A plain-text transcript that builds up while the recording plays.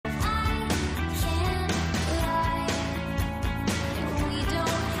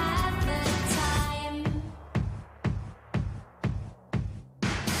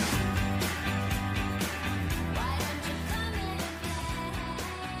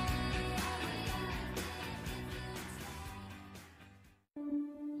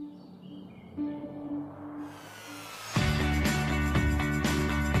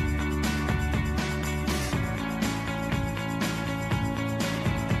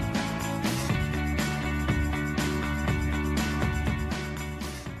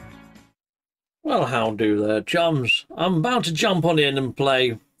Well, how do there, chums? I'm about to jump on in and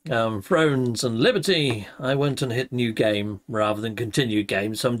play Thrones and Liberty. I went and hit new game rather than continue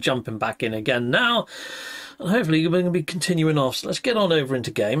game, so I'm jumping back in again now. And hopefully we're going to be continuing off. So let's get on over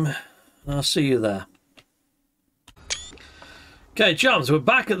into game. I'll see you there. Okay, chums, we're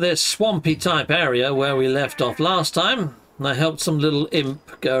back at this swampy type area where we left off last time. And I helped some little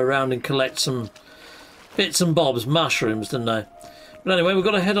imp go around and collect some bits and bobs, mushrooms, didn't I? But anyway, we've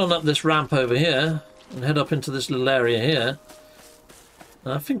got to head on up this ramp over here and head up into this little area here.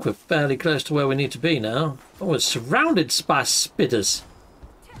 And I think we're fairly close to where we need to be now. Oh, we're surrounded by spitters.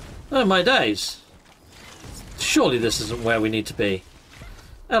 Oh, my days. Surely this isn't where we need to be.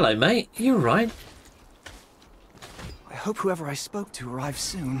 Hello, mate. You right? I hope whoever I spoke to arrives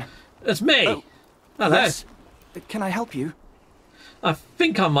soon. It's me. Oh, hello. yes. Can I help you? I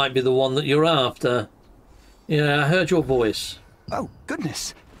think I might be the one that you're after. Yeah, I heard your voice. Oh,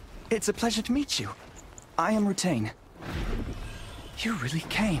 goodness. It's a pleasure to meet you. I am Rutain. You really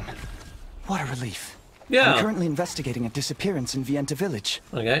came. What a relief. Yeah. I'm currently investigating a disappearance in Vienta village.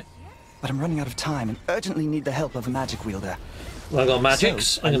 Okay. But I'm running out of time and urgently need the help of a magic wielder. Well, I got magics.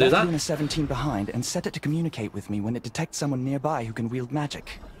 So, I can do that. Luna 17 behind and set it to communicate with me when it detects someone nearby who can wield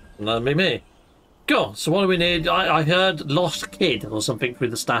magic. That'll be me. Cool. So what do we need? I heard Lost Kid or something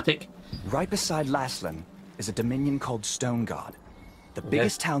through the static. Right beside Laslan is a dominion called Stone Guard. The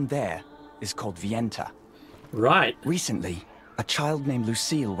biggest town there is called Vienta. Right. Recently, a child named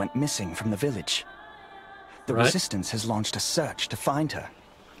Lucille went missing from the village. The Resistance has launched a search to find her.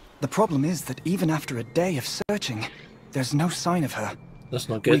 The problem is that even after a day of searching, there's no sign of her. That's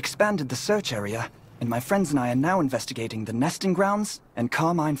not We good. expanded the search area, and my friends and I are now investigating the nesting grounds and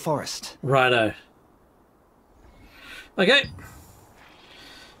Carmine Forest. Righto. Okay.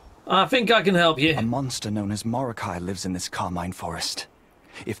 I think I can help you. A monster known as Morokai lives in this Carmine Forest.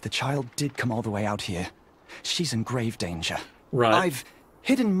 If the child did come all the way out here, she's in grave danger. Right. I've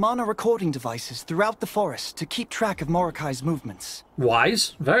hidden mana recording devices throughout the forest to keep track of Morokai's movements.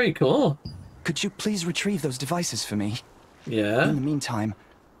 Wise. Very cool. Could you please retrieve those devices for me? Yeah. In the meantime,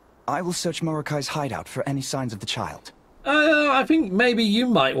 I will search Morokai's hideout for any signs of the child. I think maybe you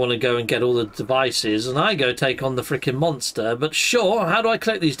might want to go and get all the devices and I go take on the freaking monster. But sure, how do I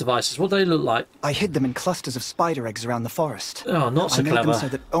collect these devices? What do they look like? I hid them in clusters of spider eggs around the forest. Oh, not so I made clever. them so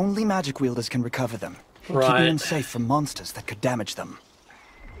that only magic wielders can recover them, Right. keeping them safe from monsters that could damage them.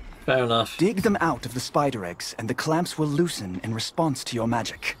 Fair enough. Dig them out of the spider eggs and the clamps will loosen in response to your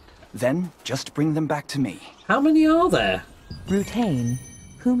magic. Then, just bring them back to me. How many are there? Rutain,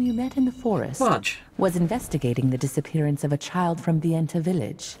 whom you met in the forest, Fudge. was investigating the disappearance of a child from Vienta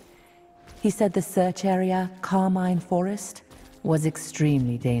village. He said the search area, Carmine Forest, was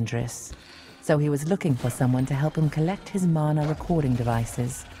extremely dangerous. So he was looking for someone to help him collect his mana recording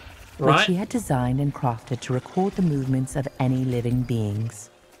devices, which he had designed and crafted to record the movements of any living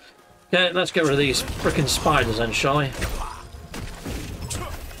beings. Okay, let's get rid of these frickin' spiders then, shall we?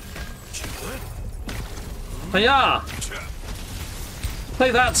 Hiya!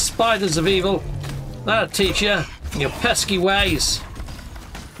 Take that, spiders of evil. That'll teach you your pesky ways.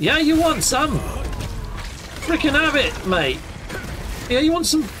 Yeah, you want some? Frickin' have it, mate. Yeah, you want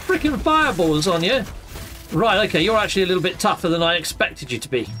some frickin' fireballs on you? Right, okay, you're actually a little bit tougher than I expected you to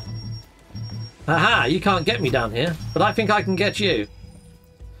be. Aha, you can't get me down here, but I think I can get you.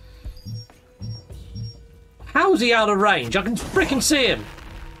 How's he out of range? I can frickin' see him.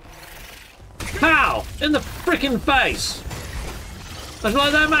 How? In the frickin' face. That's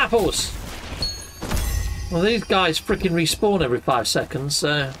like them apples. Well, these guys frickin' respawn every 5 seconds,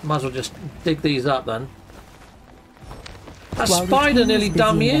 so might as well just dig these up then. That While spider Rutain nearly was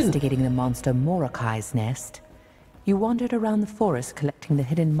done busy me in. investigating the monster Morokai's nest, you wandered around the forest collecting the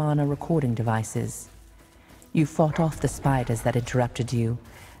hidden mana recording devices. You fought off the spiders that interrupted you,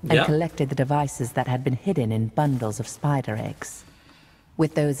 and collected the devices that had been hidden in bundles of spider eggs.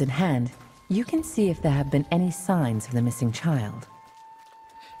 With those in hand, you can see if there have been any signs of the missing child.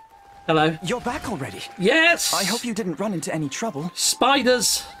 Hello. You're back already. Yes! I hope you didn't run into any trouble.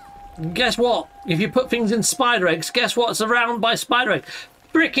 Spiders! Guess what? If you put things in spider eggs, guess what's around by spider eggs?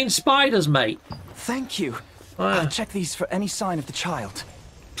 Frickin' spiders, mate! Thank you. I'll check these for any sign of the child.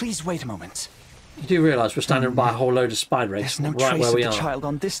 Please wait a moment. You do realise we're standing by a whole load of spider eggs There's no right trace where of we the are. child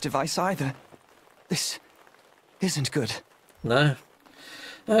on this device either. This isn't good. No?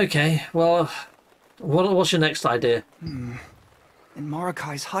 Okay, well, what's your next idea? In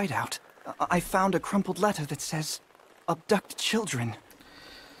Morokai's hideout, I found a crumpled letter that says, "Abduct children."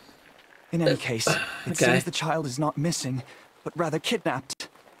 In any case, it seems the child is not missing, but rather kidnapped.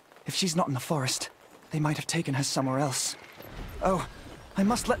 If she's not in the forest, they might have taken her somewhere else. Oh, I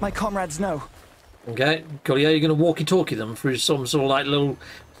must let my comrades know. Okay, Coolio, you're going to walkie-talkie them through some sort of like little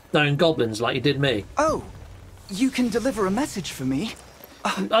stone goblins like you did me. Oh, you can deliver a message for me?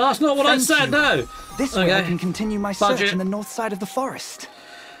 Oh, that's not what I said, no. This way I can continue my search in the north side of the forest.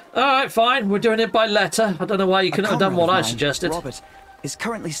 All right, fine. We're doing it by letter. I don't know why you couldn't have done what I suggested. Robert is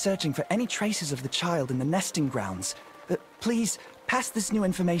currently searching for any traces of the child in the nesting grounds. Please pass this new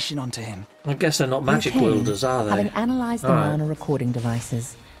information on to him. I guess they're not magic wielders, are they? Having analysed the mana recording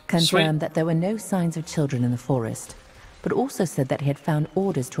devices, confirmed that there were no signs of children in the forest, but also said that he had found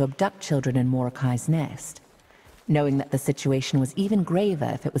orders to abduct children in Mordecai's nest. Knowing that the situation was even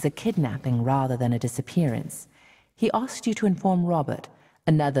graver if it was a kidnapping rather than a disappearance, he asked you to inform Robert,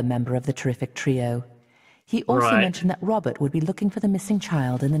 another member of the terrific trio. He also mentioned that Robert would be looking for the missing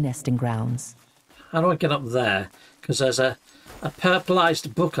child in the nesting grounds. How do I get up there? Because there's a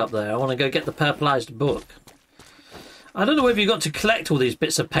purplised book up there. I want to go get the purplised book. I don't know if you've got to collect all these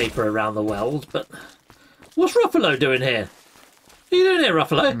bits of paper around the world, but what's Ruffalo doing here? What are you doing here,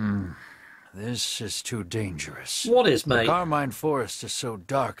 Ruffalo? This is too dangerous. What is, mate? The Carmine Forest is so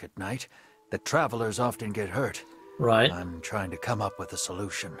dark at night that travelers often get hurt. Right. I'm trying to come up with a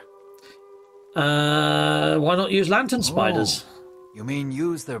solution. Why not use lantern spiders? You mean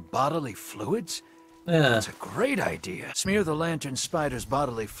use their bodily fluids? Yeah. That's a great idea. Smear the lantern spider's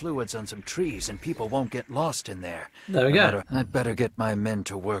bodily fluids on some trees and people won't get lost in there. There we go. I'd better get my men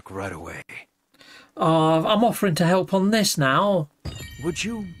to work right away. I'm offering to help on this now. Would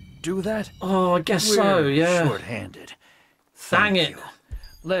you do that? Oh, I guess so, yeah. Short-handed. Dang it. You.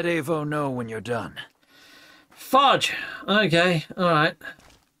 Let Avo know when you're done. Fudge. Okay, alright.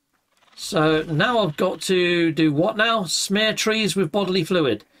 So now I've got to do what now? Smear trees with bodily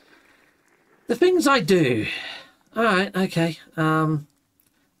fluid. The things I do. Alright, okay. Have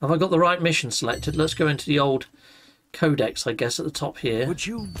I got the right mission selected? Let's go into the old codex, I guess, at the top here. Would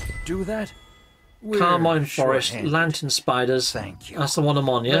you do that? Carmine Forest, lantern spiders. Thank you. That's the one I'm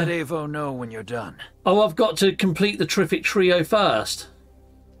on, yeah? Let Avo know when you're done. Oh, I've got to complete the terrific trio first.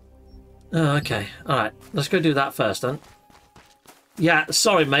 Oh, okay. Alright, let's go do that first then. Yeah,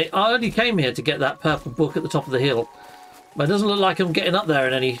 sorry mate, I only came here to get that purple book at the top of the hill. But it doesn't look like I'm getting up there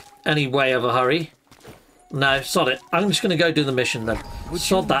in any way of a hurry. No, sod it. I'm just going to go do the mission then.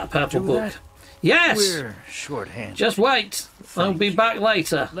 Sod that purple book. Yes! We're short-handed. Just wait. I'll be back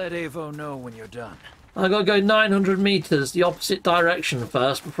later. Let Avo know when you're done. I've got to go 900 metres the opposite direction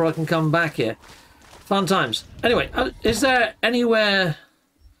first before I can come back here. Fun times. Anyway, is there anywhere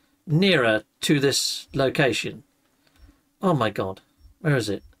nearer to this location? Oh my god. Where is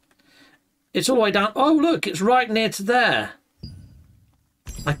it? It's all the way down. Oh look, it's right near to there.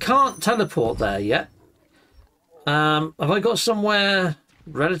 I can't teleport there yet. Have I got somewhere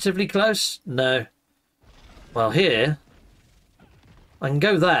relatively close? No. Well, here I can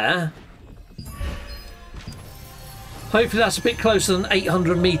go there. Hopefully that's a bit closer than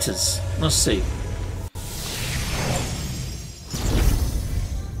 800 metres. Let's see.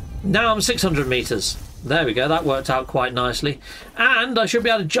 Now I'm 600 metres. There we go, that worked out quite nicely. And I should be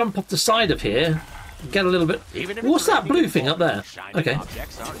able to jump off the side of here. Get a little bit... What's that blue thing up there? Okay.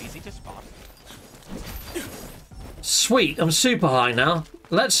 Sweet, I'm super high now.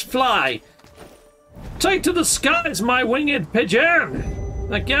 Let's fly. Take to the skies, my winged pigeon.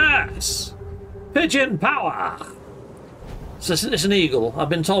 The gas. Pigeon power. So it's an eagle. I've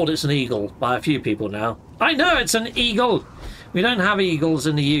been told it's an eagle by a few people now. I know it's an eagle. We don't have eagles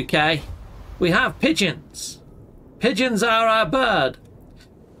in the UK. We have pigeons. Pigeons are our bird.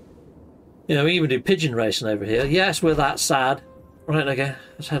 You know, we even do pigeon racing over here. Yes, we're that sad. Right, okay.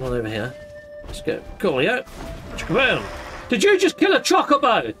 Let's head on over here. Let's go. Coolio. Boom. Did you just kill a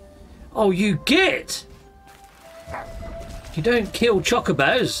chocobo? Oh, you git. You don't kill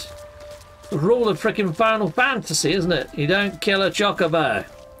chocobos. The rule of frickin' Final Fantasy, isn't it? You don't kill a chocobo.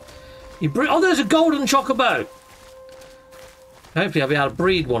 Oh, there's a golden chocobo. Hopefully I'll be able to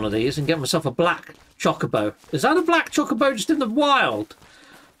breed one of these and get myself a black chocobo. Is that a black chocobo just in the wild?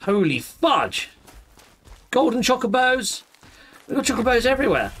 Holy fudge. Golden chocobos. We've got chocobos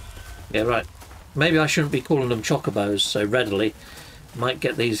everywhere. Yeah, right. Maybe I shouldn't be calling them chocobos so readily. Might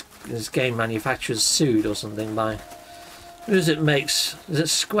get these game manufacturers sued or something by... Who is it makes? Is it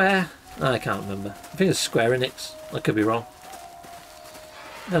Square? No, I can't remember. I think it's Square Enix. I could be wrong.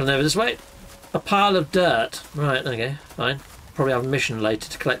 Heading over this way. A pile of dirt. Right, okay, fine. Probably have a mission later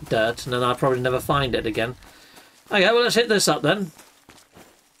to collect dirt, and then I'll probably never find it again. Okay, well, let's hit this up then.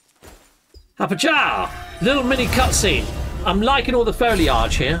 Hapacha! Little mini cutscene. I'm liking all the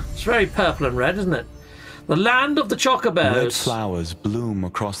foliage here. It's very purple and red, isn't it? The land of the chocobos. Red flowers bloom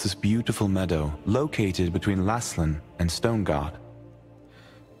across this beautiful meadow, located between Laslan and Stoneguard.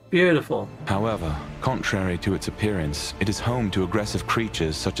 Beautiful. However, contrary to its appearance, it is home to aggressive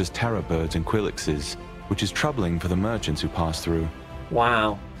creatures such as terror birds and quillixes, which is troubling for the merchants who pass through.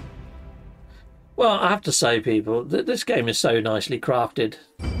 Wow. Well, I have to say, people, this game is so nicely crafted.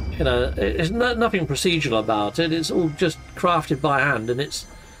 You know, there's nothing procedural about it. It's all just crafted by hand, and it's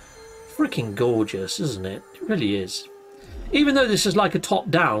freaking gorgeous, isn't it? It really is. Even though this is like a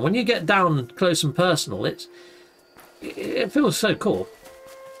top-down, when you get down close and personal, it feels so cool.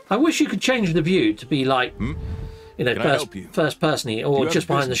 I wish you could change the view to be like, you know, first person or just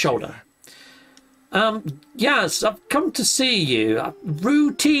behind the shoulder. Yes, I've come to see you.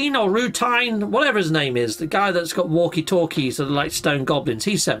 Routine or Routine, whatever his name is, the guy that's got walkie-talkies that are like stone goblins,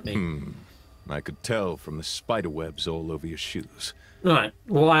 he sent me. I could tell from the spider webs all over your shoes. Right,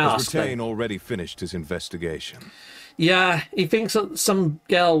 well, I asked Has Rutain already finished his investigation? Yeah, he thinks that some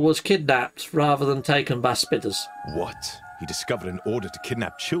girl was kidnapped rather than taken by spitters. What? He discovered an order to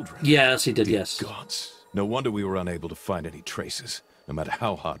kidnap children? Yes, he did, Dear yes. gods. No wonder we were unable to find any traces, no matter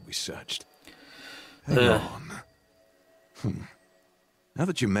how hard we searched. Hang on. Now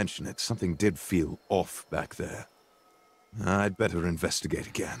that you mention it, something did feel off back there. I'd better investigate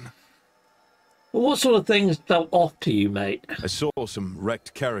again. Well, what sort of things felt off to you, mate? I saw some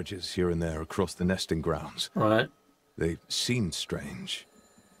wrecked carriages here and there across the nesting grounds. Right. They seemed strange,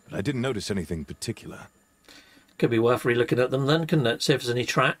 but I didn't notice anything particular. Could be worth re-looking at them then, couldn't it? See if there's any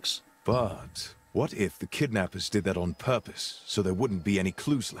tracks. But what if the kidnappers did that on purpose, so there wouldn't be any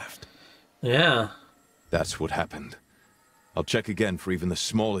clues left? Yeah. That's what happened. I'll check again for even the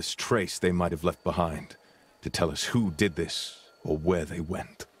smallest trace they might have left behind, to tell us who did this, or where they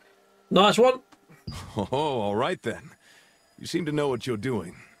went. Nice one. Oh, all right then. You seem to know what you're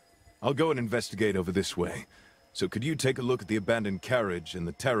doing. I'll go and investigate over this way. So could you take a look at the abandoned carriage and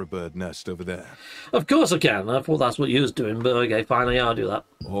the terror bird nest over there? Of course I can. I thought that's what you was doing, but okay, fine, I'll do that.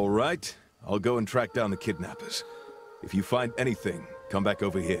 All right. I'll go and track down the kidnappers. If you find anything, come back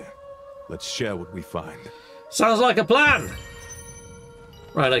over here. Let's share what we find. Sounds like a plan.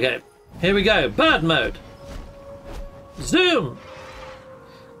 Right, okay. Here we go. Bird mode. Zoom.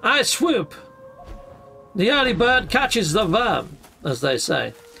 I swoop. The early bird catches the worm, as they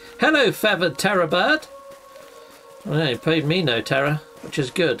say. Hello, feathered terror bird. Well, you paid me no terror, which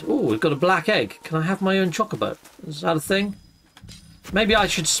is good. Oh, we've got a black egg. Can I have my own chocobo? Is that a thing? Maybe I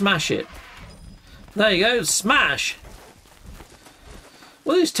should smash it. There you go, smash!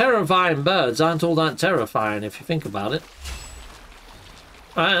 Well, these terrifying birds aren't all that terrifying if you think about it.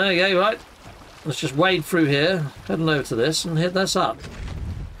 Alright, there you go, right. Let's just wade through here, head on over to this and hit this up.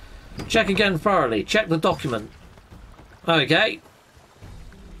 Check again thoroughly. Check the document. Okay.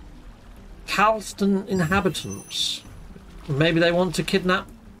 Calston inhabitants. Maybe they want to kidnap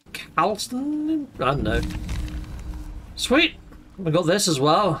Calston? I don't know. Sweet. We got this as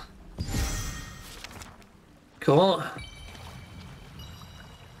well. Cool.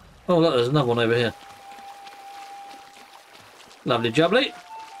 Oh look, there's another one over here. Lovely jubbly.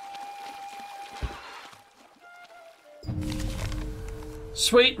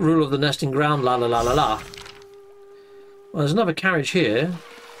 Sweet. Rule of the nesting ground. La la la la la. Well, there's another carriage here.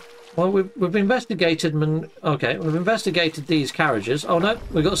 Well, we've investigated... Okay, we've investigated these carriages. Oh, no,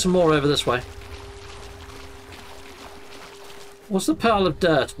 we've got some more over this way. What's the pile of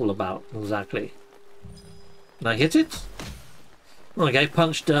dirt all about, exactly? Can I hit it? Okay,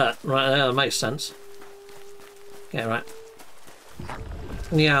 punch dirt. Right, that makes sense. Okay, right.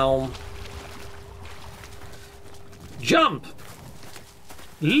 Meow. Jump!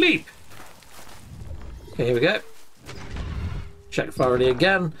 Leap! Okay, here we go. Check thoroughly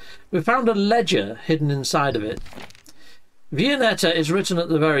again. We found a ledger hidden inside of it. Viennetta is written at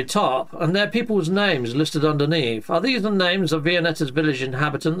the very top, and their people's names listed underneath. Are these the names of Viennetta's village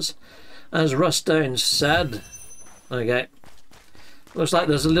inhabitants, as Rustone said? Okay. Looks like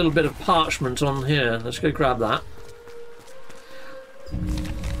there's a little bit of parchment on here. Let's go grab that.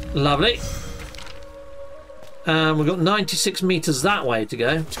 Lovely. We've got 96 metres that way to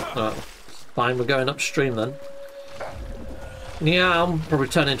go. Oh, fine, we're going upstream then. Yeah, I'll probably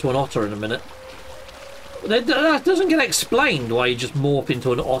turn into an otter in a minute. That doesn't get explained why you just morph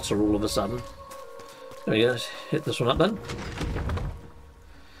into an otter all of a sudden. There we go, let's hit this one up then.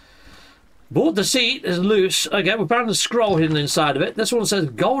 Board the seat is loose. Okay, we found a scroll hidden inside of it. This one says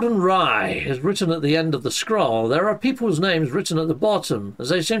Golden Rye is written at the end of the scroll. There are people's names written at the bottom, as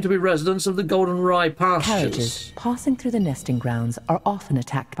they seem to be residents of the Golden Rye pastures. Carriages passing through the nesting grounds are often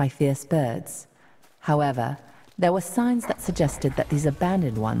attacked by fierce birds. However, there were signs that suggested that these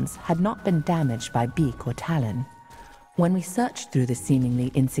abandoned ones had not been damaged by beak or talon. When we searched through the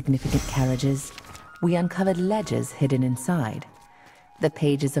seemingly insignificant carriages, we uncovered ledgers hidden inside. the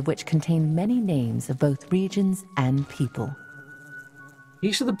pages of which contain many names of both regions and people.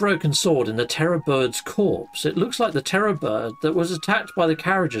 Piece of the broken sword in the terror bird's corpse. It looks like the terror bird that was attacked by the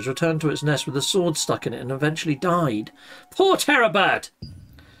carriages returned to its nest with a sword stuck in it and eventually died. Poor terror bird!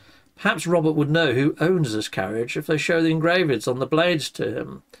 Perhaps Robert would know who owns this carriage if they show the engravings on the blades to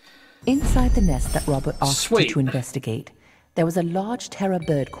him. Inside the nest that Robert asked you Sweet. to investigate, there was a large terror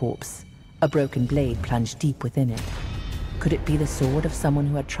bird corpse. A broken blade plunged deep within it. Could it be the sword of someone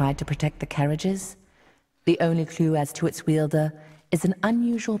who had tried to protect the carriages? The only clue as to its wielder is an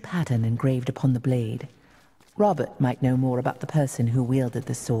unusual pattern engraved upon the blade. Robert might know more about the person who wielded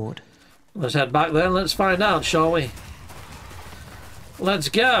the sword. Let's head back there and let's find out, shall we? Let's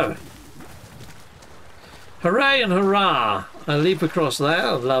go! Hooray and hurrah! I leap across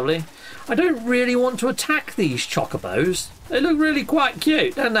there, lovely. I don't really want to attack these chocobos. They look really quite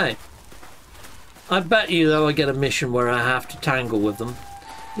cute, don't they? I bet you, though, I get a mission where I have to tangle with them.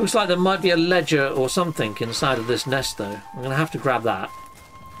 Looks like there might be a ledger or something inside of this nest, though. I'm going to have to grab that.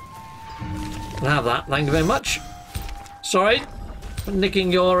 Can I have that? Thank you very much. Sorry for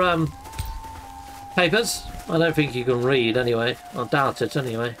nicking your papers. I don't think you can read, anyway. I doubt it,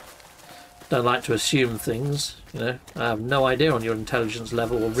 anyway. Don't like to assume things, you know. I have no idea on your intelligence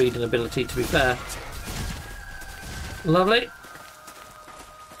level or reading ability, to be fair. Lovely.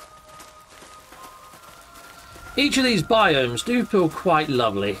 Each of these biomes do feel quite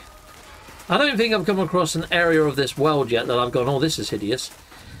lovely. I don't think I've come across an area of this world yet that I've gone, oh, this is hideous.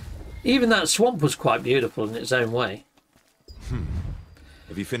 Even that swamp was quite beautiful in its own way.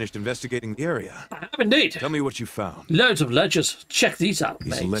 Have you finished investigating the area? I have indeed. Tell me what you found. Loads of ledgers. Check these out,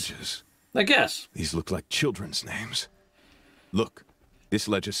 These mates. ledgers. I guess. These look like children's names. Look, this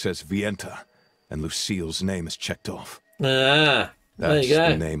ledger says Vienta, and Lucille's name is checked off. Ah, there That's you go.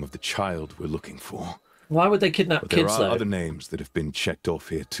 the name of the child we're looking for. Why would they kidnap But there kids, are though? other names that have been checked off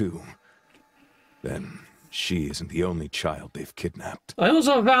here, too. Then, she isn't the only child they've kidnapped. I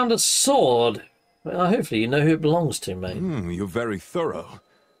also found a sword. Well, hopefully you know who it belongs to, mate. You're very thorough.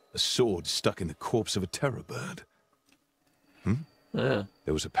 A sword stuck in the corpse of a terror bird. Yeah.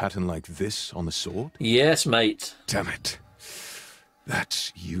 There was a pattern like this on the sword? Yes, mate. Damn it.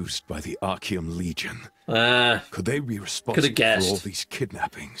 That's used by the Archeum Legion. Ah, Could they be responsible for guessed. all these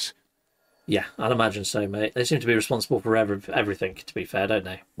kidnappings? yeah, I'd imagine so, mate. They seem to be responsible for everything, to be fair, don't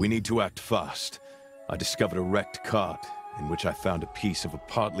they? We need to act fast. I discovered a wrecked cart in which I found a piece of a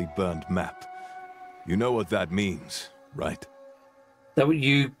partly burned map. You know what that means, right? That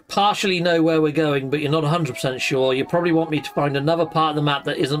you partially know where we're going, but you're not 100% sure. You probably want me to find another part of the map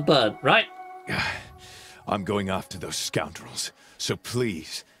that isn't burnt, right? I'm going after those scoundrels. So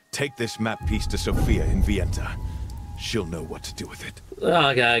please, take this map piece to Sophia in Vienta. She'll know what to do with it.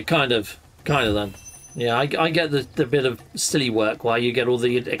 Okay, kind of then. Yeah, I get the bit of silly work while you get all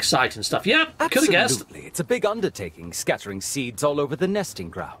the exciting stuff. Yeah, could have guessed. Absolutely. It's a big undertaking, scattering seeds all over the nesting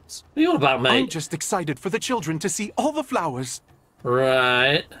grounds. What are you on about, I'm mate? just excited for the children to see all the flowers.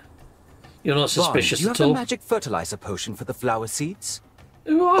 Right. You're not suspicious Vaughn, at do you have all. a magic fertilizer potion for the flower seeds?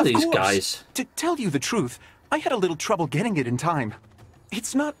 Who are Of these course. guys? To tell you the truth, I had a little trouble getting it in time.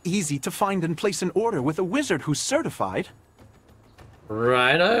 It's not easy to find and place an order with a wizard who's certified.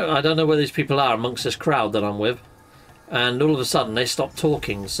 Right, I don't know where these people are amongst this crowd that I'm with. And all of a sudden they stop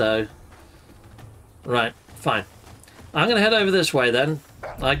talking, so... Right, fine. I'm going to head over this way then.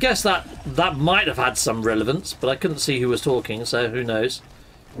 I guess that might have had some relevance, but I couldn't see who was talking, so who knows.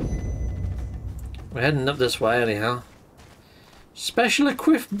 We're heading up this way anyhow. Special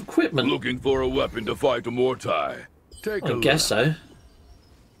equipment. Looking for a weapon to fight a Mortai. Take a I look. guess so.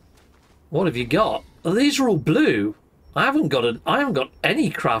 What have you got? Oh, these are all blue. I haven't got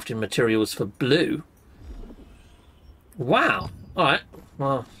any crafting materials for blue. Wow. All right.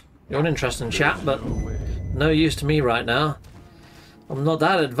 Well, you're an interesting chap, but no use to me right now. I'm not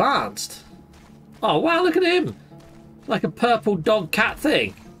that advanced. Oh wow! Look at him. Like a purple dog cat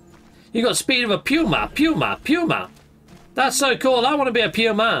thing. You got speed of a puma. Puma. That's so cool. I want to be a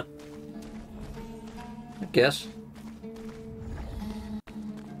puma. I guess.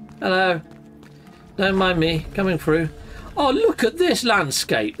 Hello. Don't mind me coming through. Oh, look at this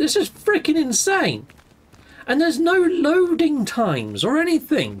landscape. This is freaking insane. And there's no loading times or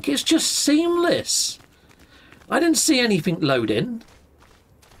anything. It's just seamless. I didn't see anything load in.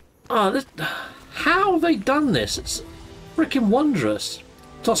 Oh, how have they done this? It's freaking wondrous.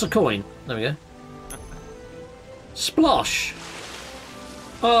 Toss a coin. There we go. Splosh.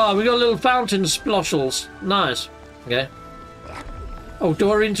 Oh, we got little fountain sploshles. Nice. Okay. Oh,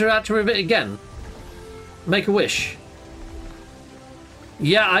 do I interact with it again? Make a wish.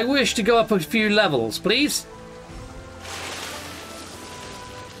 Yeah, I wish to go up a few levels, please.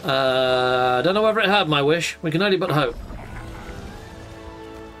 I don't know whether it heard my wish. We can only but hope.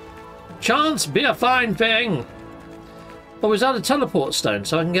 Chance be a fine thing. Oh, is that a teleport stone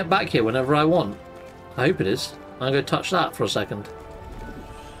so I can get back here whenever I want? I hope it is. I'm going to touch that for a second.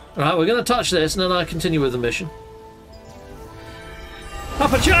 Alright, we're going to touch this and then I continue with the mission.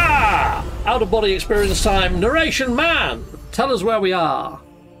 Papa-cha! Out-of-body experience time. Narration man! Tell us where we are.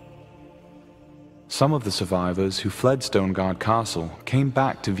 Some of the survivors who fled Stoneguard Castle came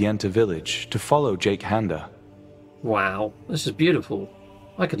back to Vienta village to follow Jake Handa. Wow, this is beautiful.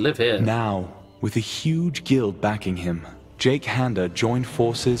 I could live here. Now, with a huge guild backing him, Jake Handa joined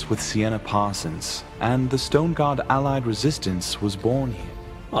forces with Sienna Parsons, and the Stoneguard Allied Resistance was born here.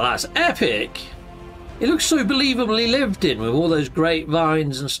 Oh, that's epic! It looks so believably lived in with all those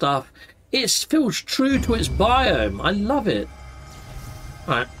grapevines and stuff. It feels true to its biome. I love it.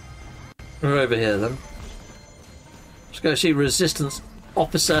 Alright, we're over here then. Let's go see Resistance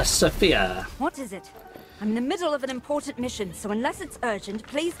Officer Sophia. What is it? I'm in the middle of an important mission, so unless it's urgent,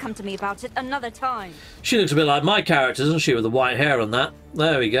 please come to me about it another time. She looks a bit like my character, doesn't she, with the white hair and that?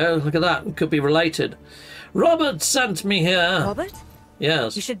 There we go. Look at that. Could be related. Robert sent me here. Robert?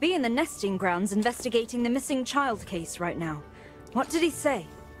 Yes. You should be in the nesting grounds investigating the missing child case right now. What did he say?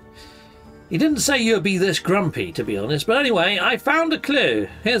 He didn't say you'd be this grumpy, to be honest. But anyway, I found a clue.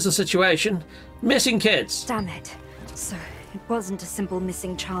 Here's the situation. Missing kids. Damn it. So, it wasn't a simple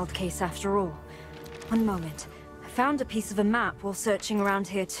missing child case after all. One moment. I found a piece of a map while searching around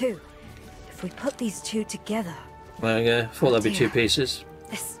here too. If we put these two together... There we go. Thought there'd be two pieces.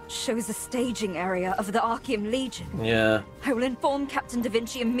 This shows a staging area of the Archeum Legion. Yeah. I will inform Captain Da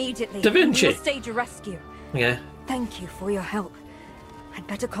Vinci immediately. Da Vinci? And we'll stage a rescue. Yeah. Thank you for your help. I'd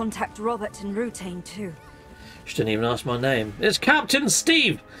better contact Robert and Rutain too. She didn't even ask my name. It's Captain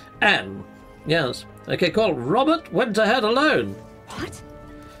Steve N. Yes. Okay, cool. Robert went ahead alone. What?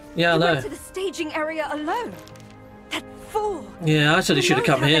 Yeah, I know. He went to the staging area alone. That fool. Yeah, I said he should have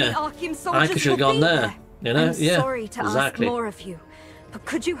come here. I should have gone there. You know? I'm yeah. sorry to ask more of you, but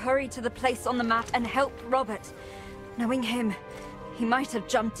could you hurry to the place on the map and help Robert? Knowing him, he might have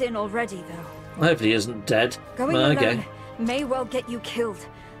jumped in already, though. Hopefully he isn't dead. Going alone may well get you killed.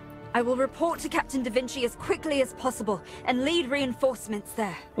 I will report to Captain Da Vinci as quickly as possible and lead reinforcements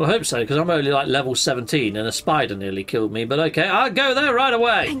there. Well, I hope so, because I'm only like level 17 and a spider nearly killed me. But okay, I'll go there right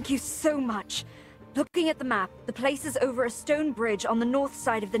away. Thank you so much. Looking at the map, the place is over a stone bridge on the north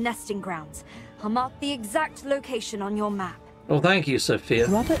side of the nesting grounds. I'll mark the exact location on your map. Well, thank you, Sophia.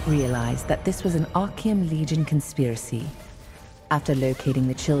 Robert realized that this was an Archeum Legion conspiracy. After locating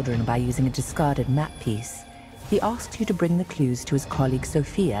the children by using a discarded map piece, he asked you to bring the clues to his colleague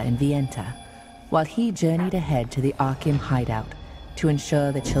Sophia in Vienta, while he journeyed ahead to the Archeum hideout to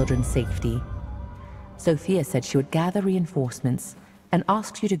ensure the children's safety. Sophia said she would gather reinforcements and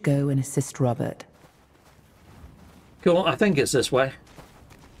asked you to go and assist Robert. Cool, I think it's this way.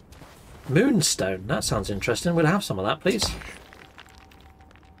 Moonstone, that sounds interesting. We'll have some of that, please.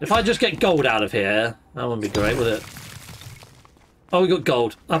 If I just get gold out of here, that wouldn't be great, would it? Oh, we got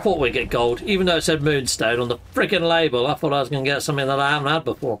gold. I thought we'd get gold. Even though it said Moonstone on the freaking label, I thought I was going to get something that I haven't had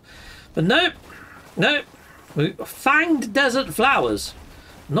before. But nope. Nope. Fanged desert flowers.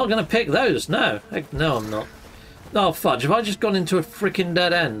 I'm not going to pick those. No. Heck, no, I'm not. Oh, fudge. Have I just gone into a freaking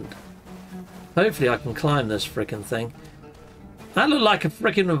dead end? Hopefully I can climb this freaking thing. That looked like a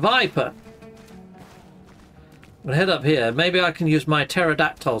freaking viper. We'll head up here. Maybe I can use my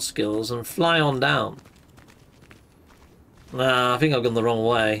pterodactyl skills and fly on down. Nah, I think I've gone the wrong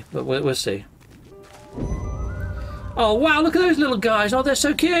way, but we'll see. Oh, wow, look at those little guys. Oh, they're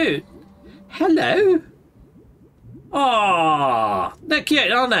so cute. Hello. Oh, they're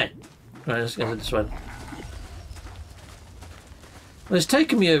cute, aren't they? Right, let's go this way. Well, it's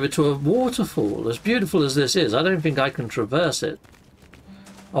taken me over to a waterfall. As beautiful as this is, I don't think I can traverse it.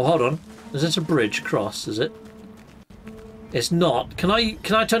 Oh, hold on. Is this a bridge across, is it? It's not. Can I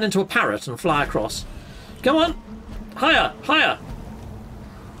turn into a parrot and fly across? Come on. Higher! Higher!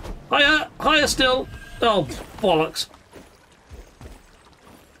 Higher! Higher still! Oh, bollocks.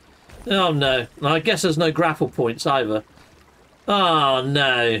 Oh, no. I guess there's no grapple points either. Oh,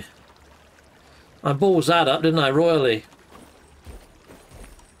 no. I balls that up, didn't I, royally?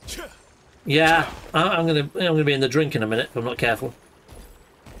 Yeah, I'm gonna be in the drink in a minute if I'm not careful.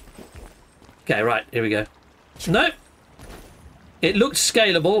 Okay, right, here we go. No! It looked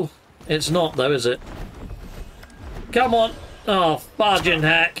scalable. It's not, though, is it? Come on. Oh, fudging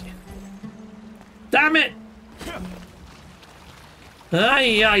heck. Damn it.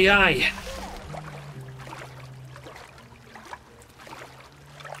 Ay, ay, ay.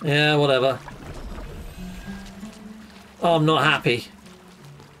 Yeah, whatever. Oh, I'm not happy.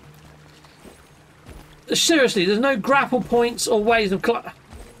 Seriously, there's no grapple points or ways of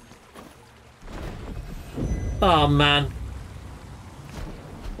oh, man.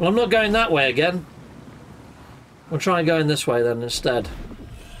 Well, I'm not going that way again. We'll try and go in this way then instead.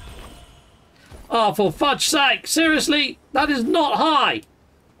 Oh, for fudge's sake! Seriously? That is not high!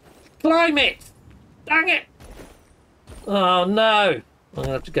 Climb it! Dang it! Oh, no! I'm going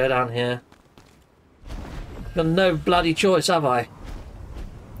to have to go down here. Got no bloody choice, have I?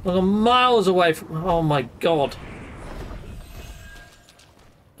 I'm miles away from... Oh, my God.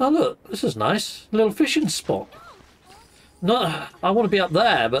 Oh, look. This is nice. A little fishing spot. No, I want to be up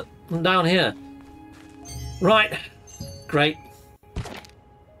there, but I'm down here. Right. Great.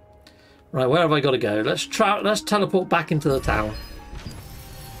 Right, where have I got to go? Let's teleport back into the town.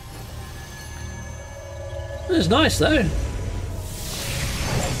 It's nice, though.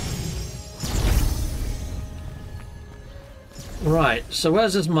 Right, so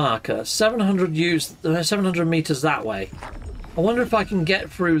where's this marker? 700 meters that way. I wonder if I can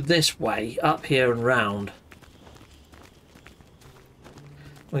get through this way, up here and round.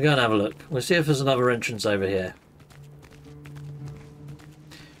 We'll go and have a look. We'll see if there's another entrance over here.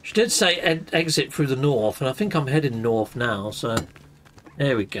 She did say exit through the north, and I think I'm heading north now, so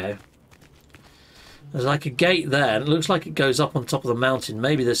there we go. There's like a gate there, and it looks like it goes up on top of the mountain.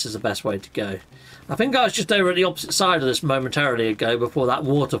 Maybe this is the best way to go. I think I was just over at the opposite side of this momentarily ago before that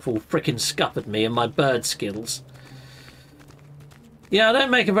waterfall frickin' scuppered me and my bird skills. Yeah, I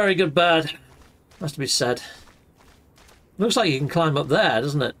don't make a very good bird. Has to be said. Looks like you can climb up there,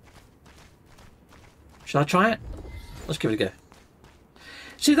 doesn't it? Should I try it? Let's give it a go.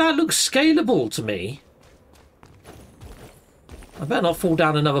 See, that looks scalable to me. I better not fall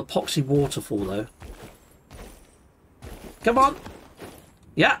down another poxy waterfall, though. Come on.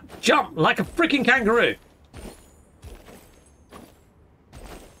 Yeah, jump like a freaking kangaroo.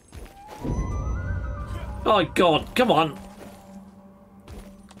 Oh, God, come on.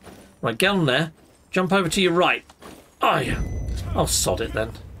 Right, get on there. Jump over to your right. Oh, yeah. I'll sod it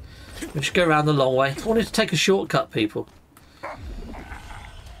then. We should go around the long way. I wanted to take a shortcut, people.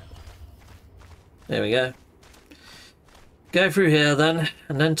 There we go. Go through here then,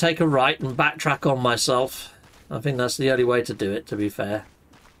 and then take a right and backtrack on myself. I think that's the only way to do it, to be fair.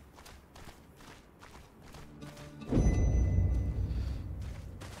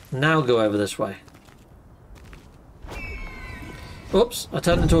 Now go over this way. Oops, I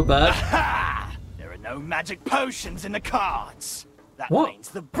turned into a bird. Aha! There are no magic potions in the cards. That What? means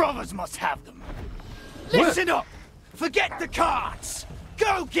the brothers must have them. Listen up! Forget the cards!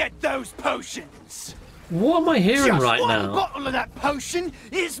 Go get those potions! What am I hearing Just right one now? bottle of that potion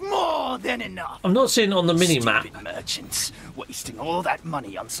is more than enough. I'm not seeing it on the mini-map. Stupid merchants, wasting all that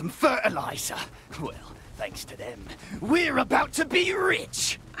money on some fertilizer. Well, thanks to them, we're about to be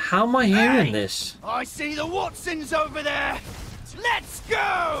rich. How am I hearing Hey, this? I see the Watsons over there. Let's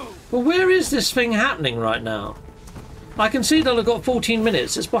go! Well, where is this thing happening right now? I can see that I've got 14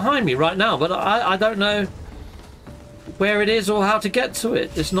 minutes. It's behind me right now, but I don't know where it is or how to get to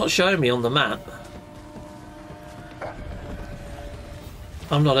it. It's not showing me on the map.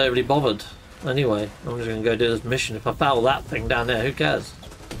 I'm not overly bothered. Anyway, I'm just going to go do this mission. If I foul that thing down there, who cares?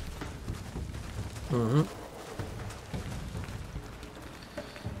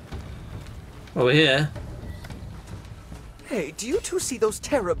 Over here. Hey, do you two see those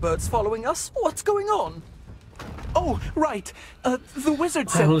terror birds following us? What's going on? Oh, right. The wizard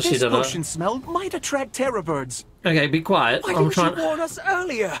I said honestly this don't know. potion smell might attract terror birds. Okay, be quiet. Why I'm didn't trying. you warn us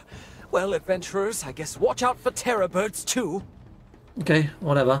earlier? Well, adventurers, I guess watch out for terror birds too. Okay,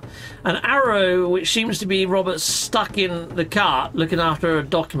 whatever. An arrow, which seems to be Robert stuck in the cart looking after a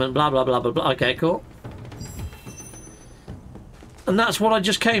document, blah, blah, blah, blah, blah. Okay, cool. And that's what I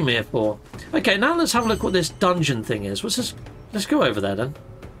just came here for. Okay, now let's have a look what this dungeon thing is. What's this? Let's go over there then.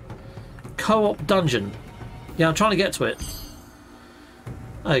 Co-op dungeon. Yeah, I'm trying to get to it.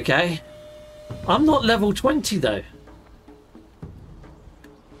 Okay. I'm not level 20 though.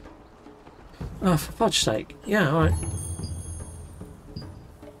 Oh, for fudge's sake. Yeah, alright.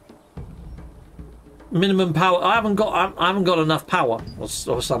 Minimum power. I haven't got enough power or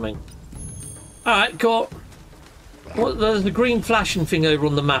something. All right, cool. Well, there's the green flashing thing over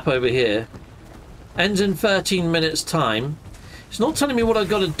on the map over here. Ends in 13 minutes time. It's not telling me what I've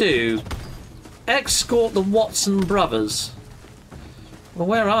got to do. Escort the Watson brothers. Well,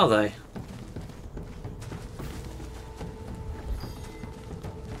 where are they?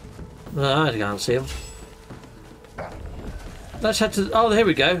 No, I can't see them. Let's head to... Oh, here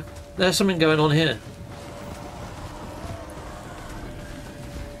we go. There's something going on here.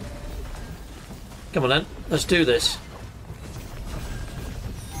 Come on then, let's do this.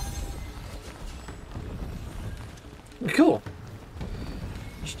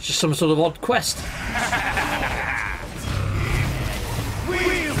 some sort of odd quest.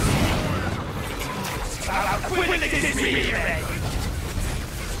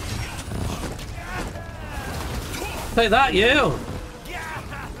 Take that, you!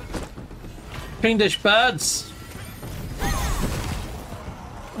 Fiendish birds.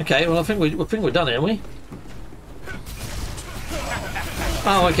 Okay, well I think we're done, aren't we?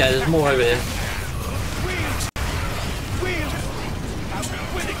 Oh, okay. There's more over here.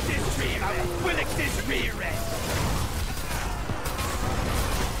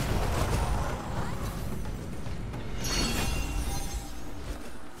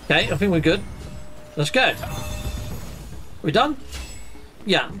 Okay, I think we're good. Let's go. We done?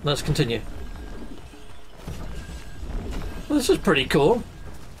 Yeah, let's continue. Well, this is pretty cool.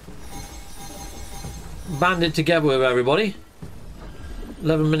 Banded together with everybody.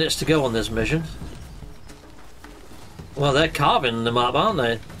 11 minutes to go on this mission. Well, they're carving them up, aren't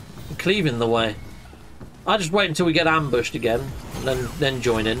they? Cleaving the way. I'll just wait until we get ambushed again, and then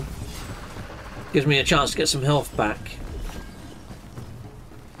join in. Gives me a chance to get some health back.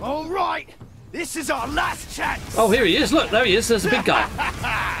 All right, this is our last chance. Oh, here he is. Look, there he is. There's a big guy.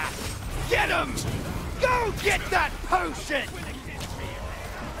 Get him! Go get that potion!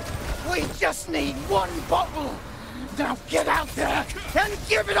 We just need one bottle. Now get out there and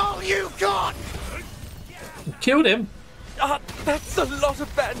give it all you got! Killed him. That's a lot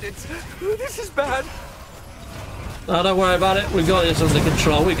of bandits. This is bad. Oh, don't worry about it. We've got this under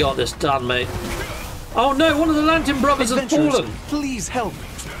control. We got this done, mate. Oh no, one of the Lantern brothers has fallen. Please help.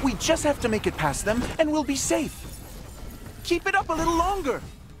 We just have to make it past them, and we'll be safe. Keep it up a little longer.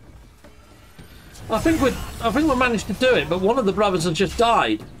 I think we managed to do it, but one of the brothers has just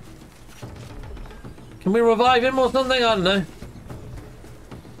died. Can we revive him or something? I don't know.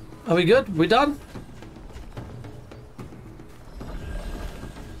 Are we good? We done?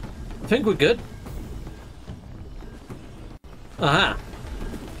 I think we're good. Aha.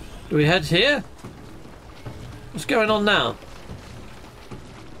 Do we head here? What's going on now?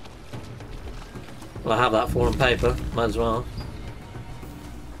 Well, I have that for on paper. Might as well.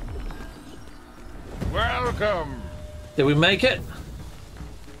 Welcome. Did we make it?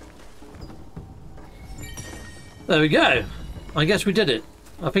 There we go. I guess we did it.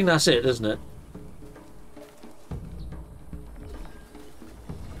 I think that's it, isn't it?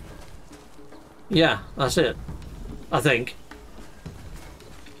 Yeah, that's it. I think.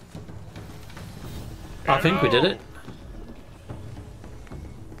 I think we did it.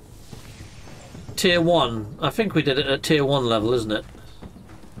 Tier 1. I think we did it at Tier 1 level, isn't it?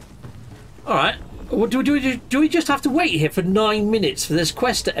 Alright. Well, do we just have to wait here for 9 minutes for this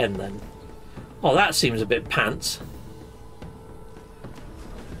quest to end then? Oh, that seems a bit pants.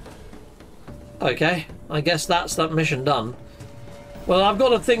 Okay, I guess that's that mission done. Well, I've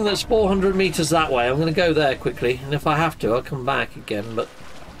got a thing that's 400 meters that way. I'm going to go there quickly, and if I have to, I'll come back again, but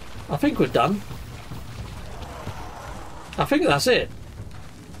I think we're done. I think that's it.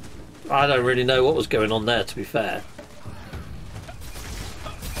 I don't really know what was going on there, to be fair.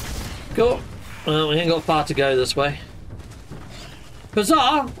 Cool. Well, we ain't got far to go this way.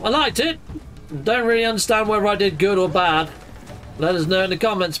 Bizarre. I liked it. Don't really understand whether I did good or bad. Let us know in the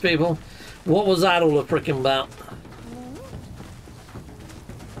comments, people. What was that all a frickin' about?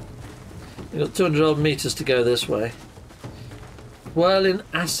 We've got 200 odd meters to go this way. Whirling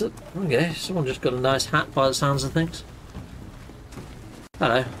acid. Okay, someone just got a nice hat by the sounds of things.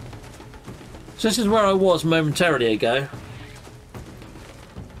 Hello. So this is where I was momentarily ago.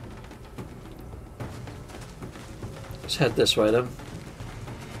 Let's head this way then.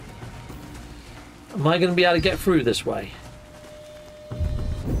 Am I going to be able to get through this way?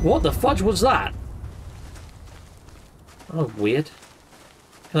 What the fudge was that? Oh, weird.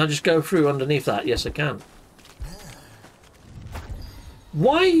 Can I just go through underneath that? Yes, I can.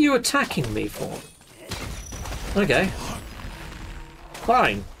 Why are you attacking me for? Okay.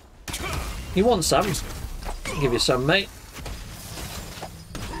 Fine. You want some? I'll give you some, mate.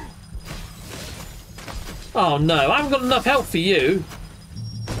 Oh no, I haven't got enough health for you.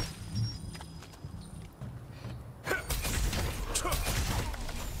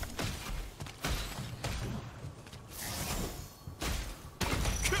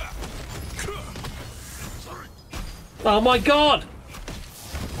 Oh my god!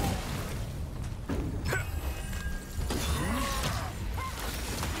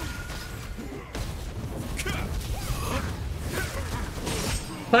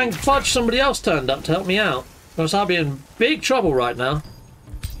 Thank fudge somebody else turned up to help me out. Or else I'll be in big trouble right now.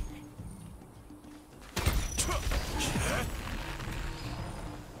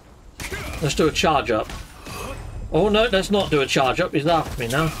 Let's do a charge up. Oh no, let's not do a charge up. He's after me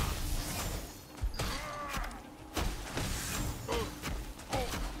now.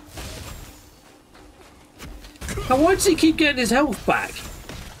 And why does he keep getting his health back?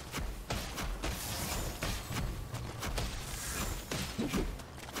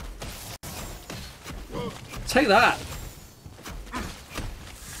 Take that.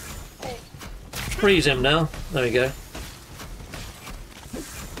 Freeze him now. There we go.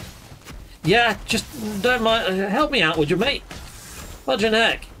 Yeah, just don't mind. Help me out, would you, mate? Fudging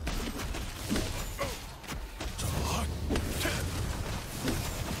heck.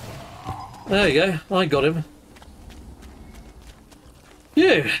 There you go. I got him.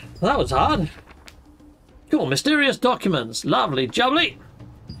 Phew, that was hard. Cool, mysterious documents. Lovely jubbly.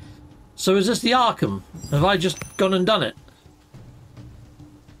 So is this the Arkham? Have I just gone and done it?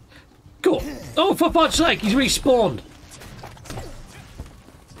 Cool. Oh, for fudge's sake, he's respawned.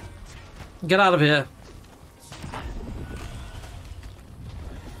 Get out of here.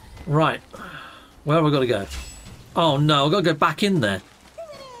 Right. Where have I got to go? Oh no, I've got to go back in there.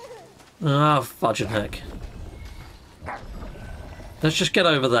 Oh, fudging heck. Let's just get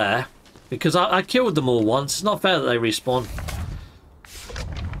over there. Because I killed them all once. It's not fair that they respawn.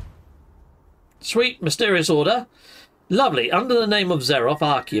 Sweet, mysterious order. Lovely. Under the name of Zeroth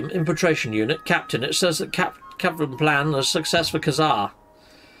Archeum, Infiltration Unit, Captain, it says that Captain plan a success for Khazar.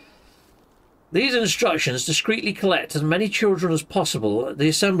 These instructions discreetly collect as many children as possible at the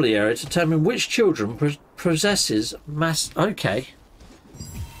assembly area to determine which children possesses mass... Okay.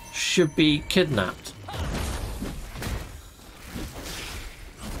 Should be kidnapped.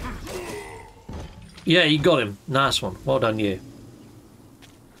 Yeah, you got him. Nice one. Well done, you.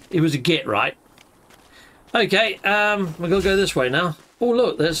 He was a git, right? Okay, we're gonna go this way now. Oh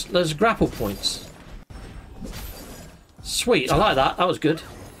look, there's grapple points. Sweet, I like that. That was good.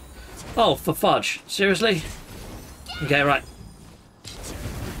 Oh, for fudge. Seriously? Okay, right.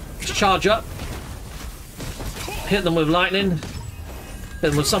 Just charge up. Hit them with lightning. Hit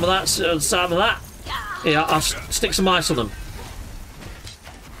them with some of that, some of that. Yeah, I'll stick some ice on them.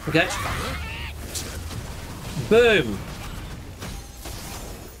 Okay. Boom.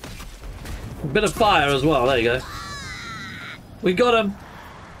 A bit of fire as well. There you go. We got him.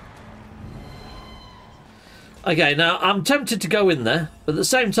 Okay, now I'm tempted to go in there, but at the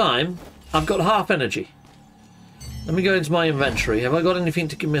same time, I've got half energy. Let me go into my inventory. Have I got anything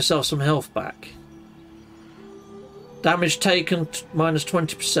to give myself some health back? Damage taken minus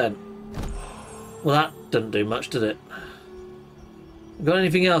 20%. Well, that didn't do much, did it? Got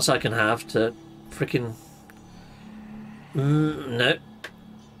anything else I can have to freaking... no.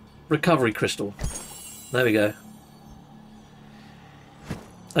 Recovery crystal. There we go.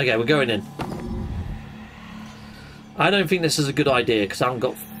 Okay, we're going in. I don't think this is a good idea because I haven't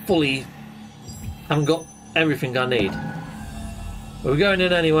got everything I need. But we're going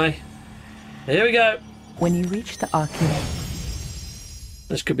in anyway. Here we go. When you reach the Archeum...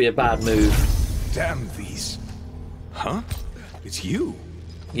 This could be a bad move. Damn these. Huh? It's you.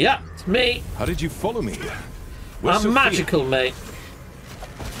 Yeah, it's me. How did you follow me? I'm magical, mate.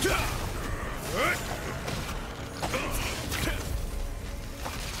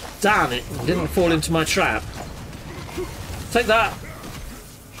 Damn it, didn't fall into my trap. Take that.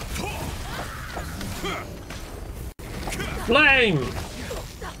 Flame!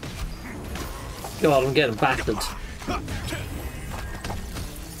 God, I'm getting backwards.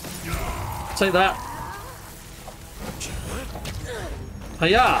 Take that.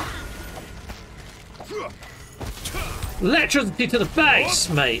 Hiya! Electricity to the face,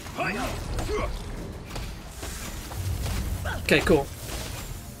 mate. Okay, cool.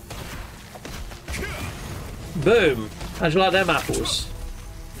 Boom. How'd you like them apples?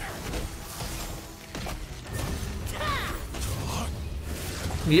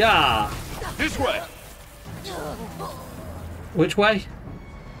 Yeah. This way. Which way?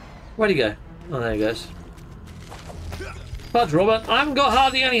 Where'd he go? Oh, there he goes. Fudge, Robert. I haven't got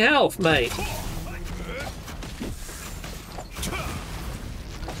hardly any health, mate.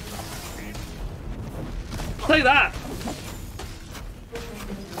 Take that.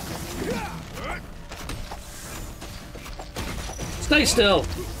 Stay still.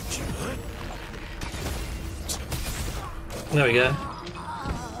 There we go.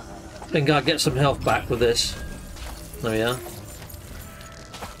 I think I'll get some health back with this. There we are.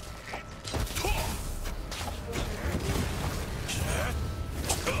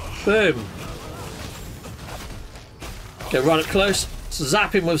 Boom. Get right up close.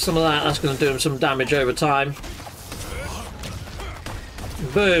 Zap him with some of that. That's going to do him some damage over time.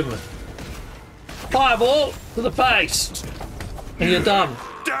 Boom. Fireball to the face. And you're done.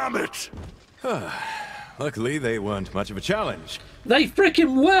 Damn it! Luckily, they weren't much of a challenge. They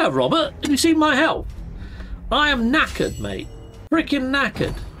frickin' were, Robert. Have you seen my health? I am knackered, mate. Frickin'